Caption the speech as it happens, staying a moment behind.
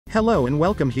Hello and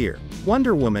welcome here.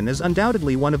 Wonder Woman is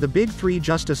undoubtedly one of the big three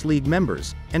Justice League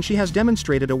members, and she has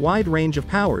demonstrated a wide range of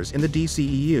powers in the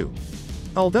DCEU.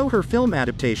 Although her film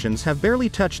adaptations have barely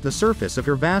touched the surface of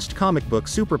her vast comic book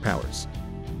superpowers.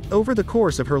 Over the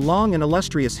course of her long and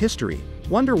illustrious history,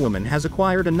 Wonder Woman has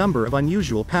acquired a number of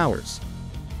unusual powers.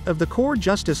 Of the core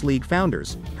Justice League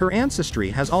founders, her ancestry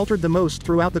has altered the most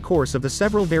throughout the course of the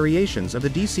several variations of the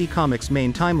DC Comics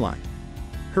main timeline.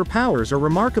 Her powers are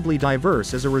remarkably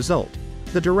diverse as a result.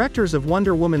 The directors of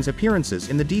Wonder Woman's appearances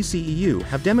in the DCEU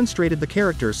have demonstrated the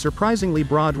character's surprisingly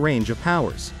broad range of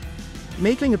powers.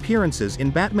 Making appearances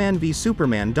in Batman v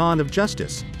Superman: Dawn of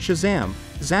Justice, Shazam,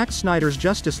 Zack Snyder's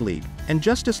Justice League, and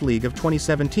Justice League of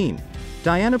 2017,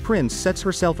 Diana Prince sets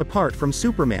herself apart from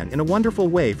Superman in a wonderful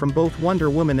way from both Wonder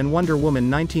Woman and Wonder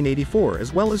Woman 1984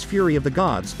 as well as Fury of the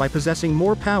Gods by possessing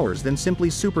more powers than simply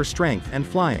super strength and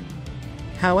flying.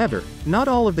 However, not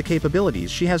all of the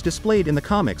capabilities she has displayed in the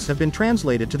comics have been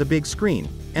translated to the big screen,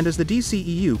 and as the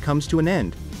DCEU comes to an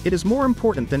end, it is more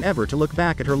important than ever to look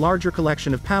back at her larger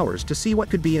collection of powers to see what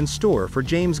could be in store for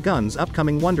James Gunn's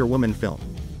upcoming Wonder Woman film.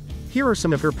 Here are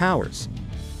some of her powers.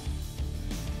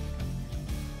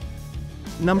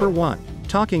 Number 1.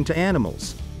 Talking to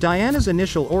animals. Diana's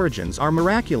initial origins are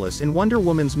miraculous in Wonder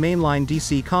Woman's mainline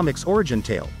DC Comics origin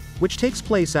tale, which takes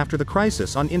place after the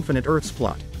Crisis on Infinite Earths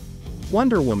plot.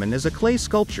 Wonder Woman is a clay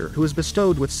sculpture who is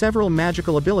bestowed with several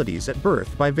magical abilities at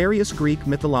birth by various Greek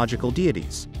mythological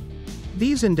deities.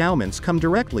 These endowments come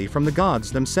directly from the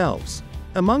gods themselves.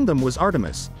 Among them was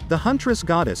Artemis, the huntress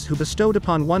goddess who bestowed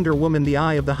upon Wonder Woman the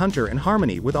Eye of the Hunter and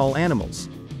harmony with all animals.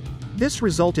 This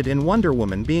resulted in Wonder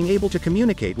Woman being able to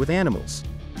communicate with animals.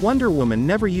 Wonder Woman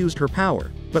never used her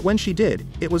power, but when she did,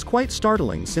 it was quite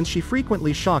startling since she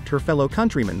frequently shocked her fellow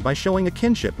countrymen by showing a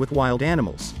kinship with wild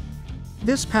animals.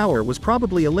 This power was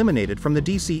probably eliminated from the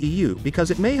DCEU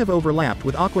because it may have overlapped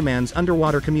with Aquaman's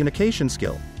underwater communication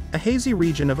skill, a hazy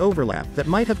region of overlap that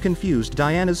might have confused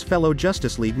Diana's fellow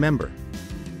Justice League member.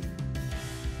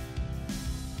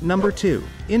 Number 2.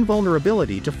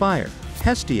 Invulnerability to fire.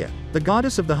 Hestia, the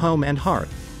goddess of the home and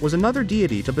hearth, was another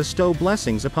deity to bestow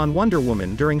blessings upon Wonder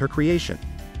Woman during her creation.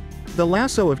 The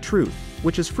lasso of truth,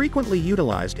 which is frequently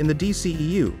utilized in the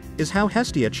DCEU, is how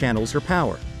Hestia channels her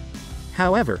power.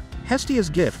 However, Hestia's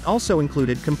gift also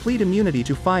included complete immunity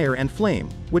to fire and flame,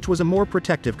 which was a more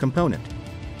protective component.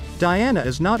 Diana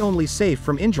is not only safe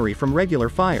from injury from regular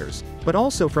fires, but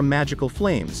also from magical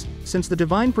flames, since the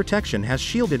divine protection has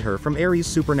shielded her from Ares'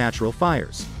 supernatural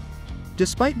fires.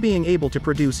 Despite being able to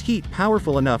produce heat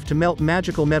powerful enough to melt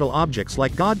magical metal objects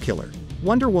like Godkiller,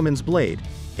 Wonder Woman's blade,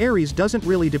 Ares doesn't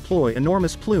really deploy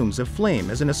enormous plumes of flame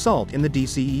as an assault in the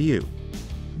DCEU.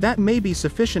 That may be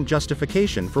sufficient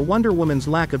justification for Wonder Woman's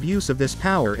lack of use of this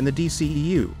power in the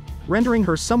DCEU, rendering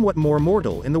her somewhat more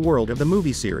mortal in the world of the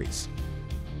movie series.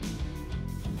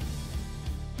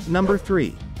 Number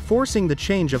 3. Forcing the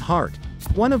change of heart.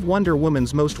 One of Wonder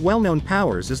Woman's most well-known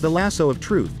powers is the lasso of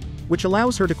truth, which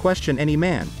allows her to question any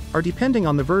man, or depending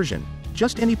on the version,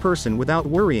 just any person without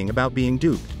worrying about being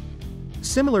duped.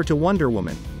 Similar to Wonder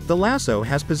Woman, the lasso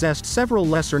has possessed several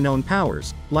lesser-known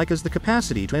powers, like as the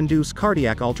capacity to induce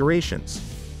cardiac alterations.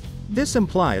 This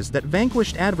implies that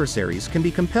vanquished adversaries can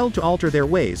be compelled to alter their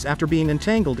ways after being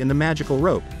entangled in the magical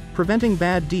rope, preventing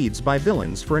bad deeds by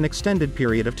villains for an extended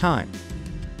period of time.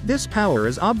 This power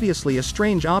is obviously a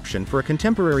strange option for a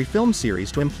contemporary film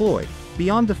series to employ,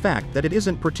 beyond the fact that it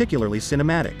isn't particularly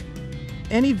cinematic.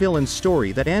 Any villain's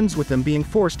story that ends with them being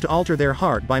forced to alter their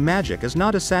heart by magic is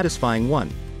not a satisfying one,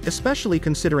 especially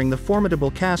considering the formidable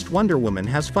cast Wonder Woman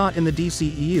has fought in the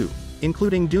DCEU,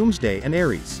 including Doomsday and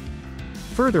Ares.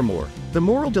 Furthermore, the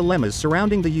moral dilemmas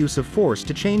surrounding the use of force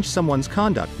to change someone's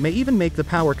conduct may even make the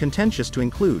power contentious to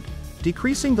include,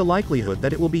 decreasing the likelihood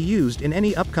that it will be used in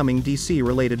any upcoming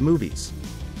DC-related movies.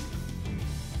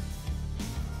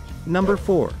 Number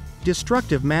 4.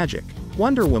 Destructive magic.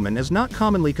 Wonder Woman is not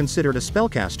commonly considered a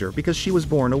spellcaster because she was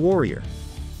born a warrior.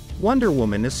 Wonder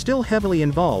Woman is still heavily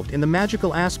involved in the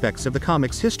magical aspects of the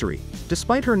comics' history,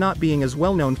 despite her not being as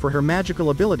well known for her magical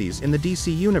abilities in the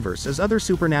DC universe as other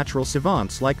supernatural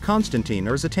savants like Constantine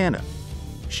or Zatanna.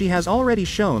 She has already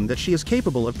shown that she is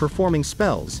capable of performing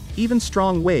spells, even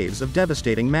strong waves of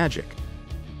devastating magic.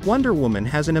 Wonder Woman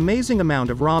has an amazing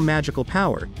amount of raw magical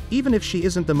power, even if she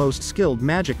isn't the most skilled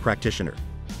magic practitioner.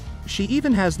 She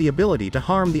even has the ability to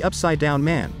harm the Upside-Down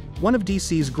Man, one of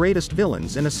DC's greatest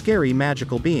villains and a scary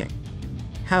magical being.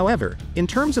 However, in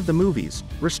terms of the movies,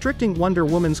 restricting Wonder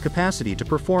Woman's capacity to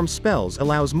perform spells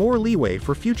allows more leeway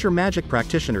for future magic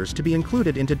practitioners to be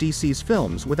included into DC's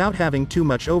films without having too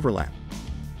much overlap.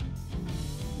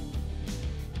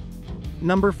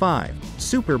 Number 5.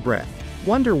 Super Breath.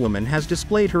 Wonder Woman has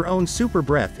displayed her own super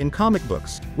breath in comic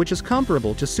books, which is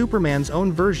comparable to Superman's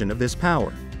own version of this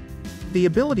power. The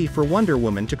ability for Wonder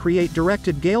Woman to create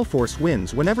directed gale force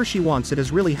winds whenever she wants it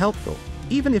is really helpful,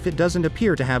 even if it doesn't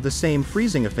appear to have the same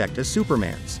freezing effect as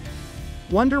Superman's.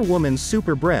 Wonder Woman's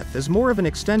super breath is more of an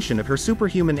extension of her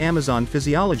superhuman Amazon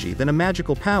physiology than a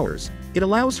magical powers. It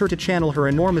allows her to channel her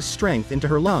enormous strength into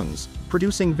her lungs,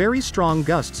 producing very strong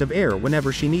gusts of air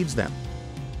whenever she needs them.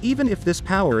 Even if this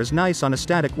power is nice on a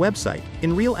static website,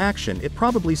 in real action it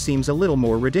probably seems a little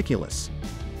more ridiculous.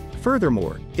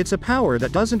 Furthermore, it's a power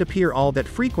that doesn't appear all that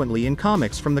frequently in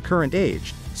comics from the current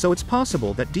age, so it's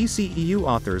possible that DCEU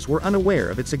authors were unaware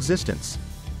of its existence.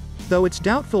 Though it's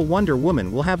doubtful Wonder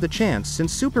Woman will have the chance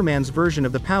since Superman's version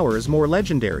of the power is more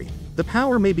legendary, the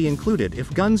power may be included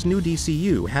if Gunn's new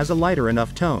DCU has a lighter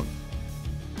enough tone.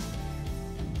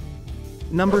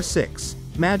 Number 6.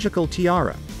 Magical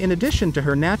Tiara. In addition to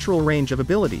her natural range of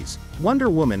abilities, Wonder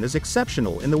Woman is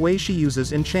exceptional in the way she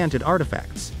uses enchanted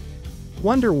artifacts.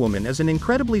 Wonder Woman is an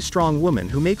incredibly strong woman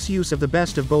who makes use of the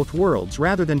best of both worlds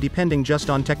rather than depending just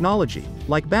on technology,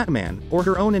 like Batman, or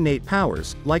her own innate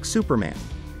powers, like Superman.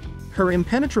 Her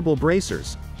impenetrable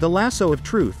bracers, the lasso of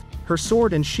truth, her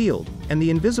sword and shield, and the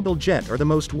invisible jet are the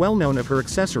most well-known of her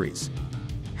accessories.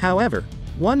 However,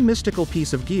 one mystical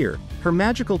piece of gear, her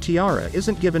magical tiara,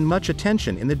 isn't given much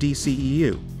attention in the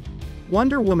DCEU.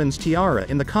 Wonder Woman's tiara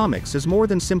in the comics is more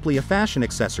than simply a fashion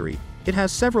accessory, it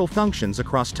has several functions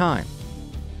across time.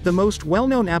 The most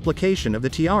well-known application of the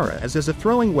tiara is as a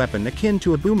throwing weapon akin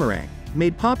to a boomerang,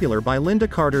 made popular by Linda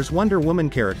Carter's Wonder Woman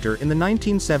character in the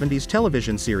 1970s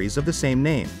television series of the same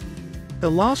name. A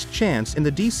lost chance in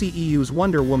the DCEU's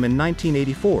Wonder Woman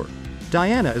 1984,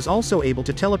 Diana is also able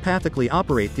to telepathically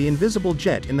operate the invisible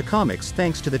jet in the comics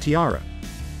thanks to the tiara.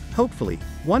 Hopefully,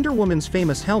 Wonder Woman's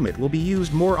famous helmet will be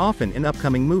used more often in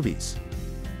upcoming movies.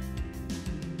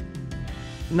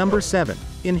 Number 7.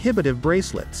 Inhibitive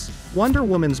bracelets. Wonder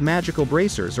Woman's magical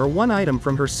bracers are one item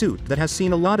from her suit that has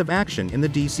seen a lot of action in the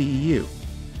DCEU.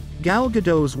 Gal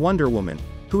Gadot's Wonder Woman,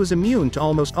 who is immune to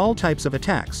almost all types of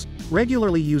attacks,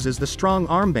 regularly uses the strong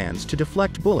armbands to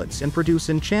deflect bullets and produce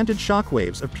enchanted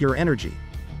shockwaves of pure energy.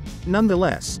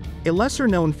 Nonetheless, a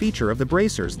lesser-known feature of the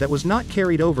bracers that was not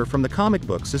carried over from the comic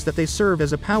books is that they serve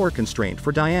as a power constraint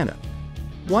for Diana.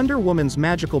 Wonder Woman's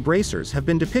magical bracers have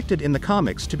been depicted in the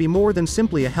comics to be more than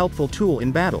simply a helpful tool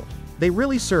in battle. They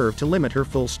really serve to limit her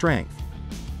full strength.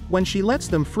 When she lets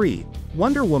them free,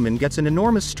 Wonder Woman gets an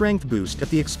enormous strength boost at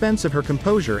the expense of her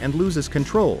composure and loses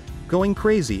control, going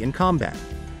crazy in combat.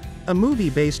 A movie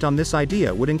based on this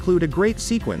idea would include a great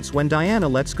sequence when Diana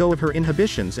lets go of her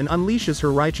inhibitions and unleashes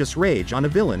her righteous rage on a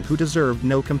villain who deserved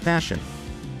no compassion.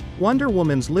 Wonder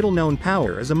Woman's little-known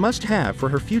power is a must-have for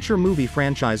her future movie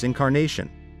franchise incarnation.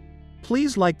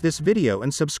 Please like this video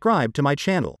and subscribe to my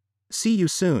channel. See you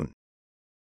soon.